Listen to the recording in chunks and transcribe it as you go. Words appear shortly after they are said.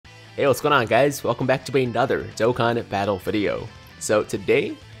Hey, what's going on guys? Welcome back to another Dokkan battle video. So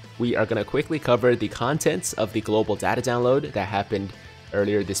today, we are going to quickly cover the contents of the global data download that happened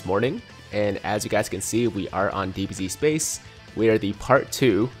earlier this morning. And as you guys can see, we are on DBZ Space. We are the Part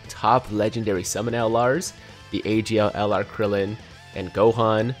 2 top legendary summon LRs, the AGL LR Krillin and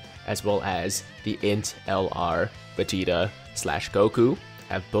Gohan, as well as the Int LR Vegeta / Goku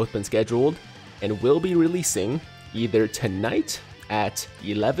have both been scheduled and will be releasing either tonight at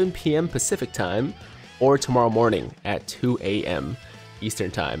 11 PM Pacific time or tomorrow morning at 2 AM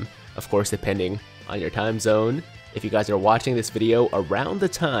Eastern time, of course depending on your time zone. If you guys are watching this video around the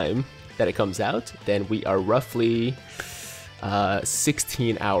time that it comes out, then we are roughly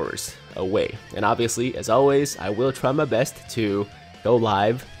 16 hours away. And obviously, as always, I will try my best to go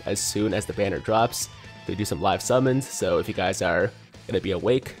live as soon as the banner drops to do some live summons. So if you guys are going to be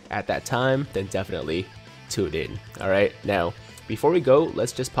awake at that time, then definitely tune in. Alright, now before we go,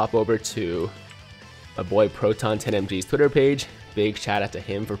 let's just pop over to my boy Proton10mg's Twitter page. Big shout out to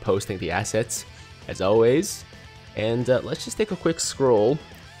him for posting the assets as always. And let's just take a quick scroll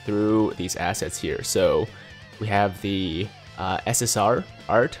through these assets here. So we have the SSR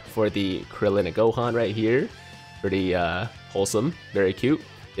art for the Krillin and Gohan right here. Pretty wholesome, very cute.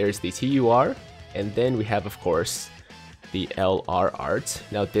 There's the TUR, and then we have, of course, the LR art.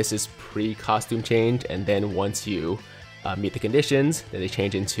 Now this is pre-costume change, and then once you meet the conditions, then they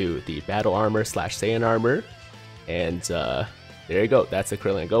change into the battle armor / Saiyan armor. And there you go, that's the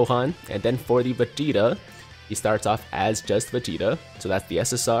Krillin and Gohan. And then for the Vegeta, he starts off as just Vegeta, so that's the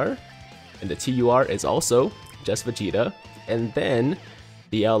SSR. And the TUR is also just Vegeta. And then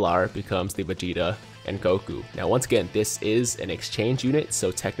the LR becomes the Vegeta and Goku. Now once again, this is an exchange unit,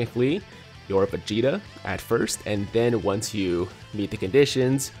 so technically you're Vegeta at first, and then once you meet the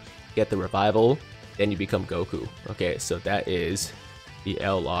conditions, get the revival, then you become Goku. Okay, so that is the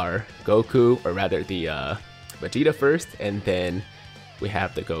LR Goku, or rather the Vegeta first, and then we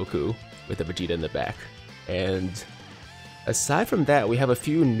have the Goku with the Vegeta in the back. And aside from that, we have a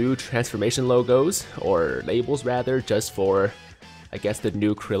few new transformation logos, or labels rather, just for, I guess, the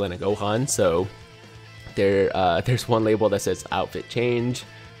new Krillin and Gohan. So there's one label that says outfit change.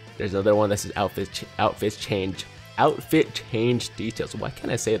 There's another one that says outfit change details. Why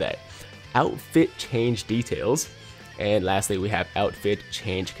can't I say that? Outfit change details. And lastly, we have outfit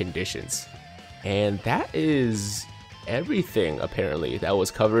change conditions. And that is everything apparently that was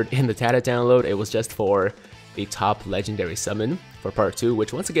covered in the data download. It was just for the top legendary summon for part 2,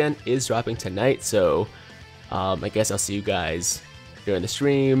 which once again is dropping tonight. So I guess I'll see you guys during the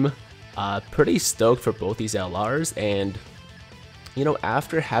stream. Pretty stoked for both these LRs, and you know,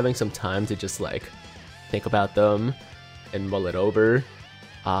 after having some time to just like think about them and mull it over,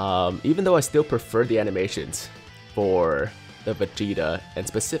 even though I still prefer the animations for the Vegeta and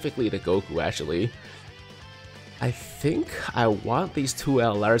specifically the Goku actually, I think I want these two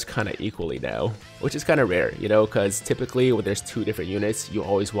LRs kind of equally now, which is kind of rare, you know, because typically when there's two different units, you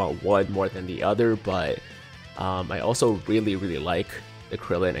always want one more than the other. But I also really like the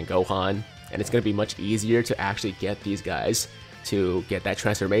Krillin and Gohan, and it's going to be much easier to actually get these guys to get that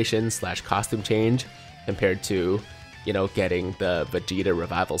transformation / costume change compared to, you know, getting the Vegeta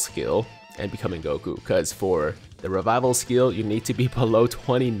revival skill and becoming Goku. Because for the revival skill, you need to be below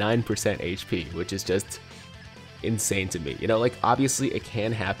 29% HP, which is just insane to me. You know, like obviously it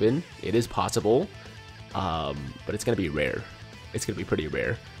can happen, it is possible, but it's gonna be rare. It's gonna be pretty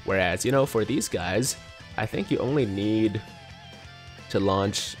rare. Whereas, you know, for these guys, I think you only need to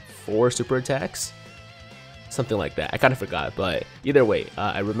launch 4 super attacks, something like that. I kind of forgot, but either way,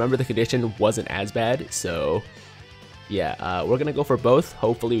 I remember the condition wasn't as bad. So yeah, we're gonna go for both.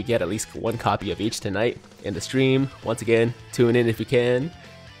 Hopefully we get at least one copy of each tonight in the stream. Once again, tune in if you can.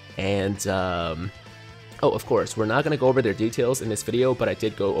 And oh, of course, we're not gonna go over their details in this video, but I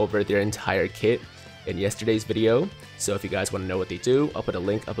did go over their entire kit in yesterday's video. So if you guys want to know what they do, I'll put a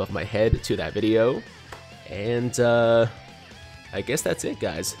link above my head to that video. And I guess that's it,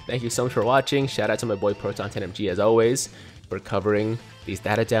 guys. Thank you so much for watching. Shout out to my boy Proton10mg as always for covering these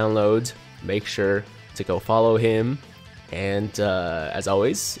data downloads. Make sure to go follow him. And as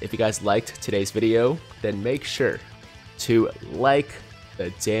always, if you guys liked today's video, then make sure to like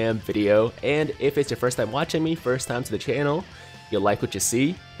the damn video. And if it's your first time watching me, first time to the channel, you like what you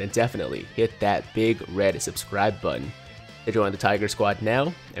see, then definitely hit that big red subscribe button to join the Tiger Squad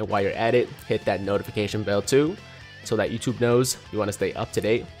now. And while you're at it, hit that notification bell too, so that YouTube knows you want to stay up to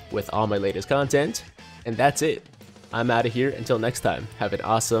date with all my latest content. And that's it. I'm out of here. Until next time, have an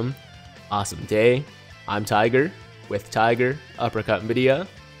awesome day. I'm Tiger with Tiger Uppercut Media,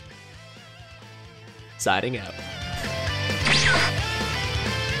 signing out.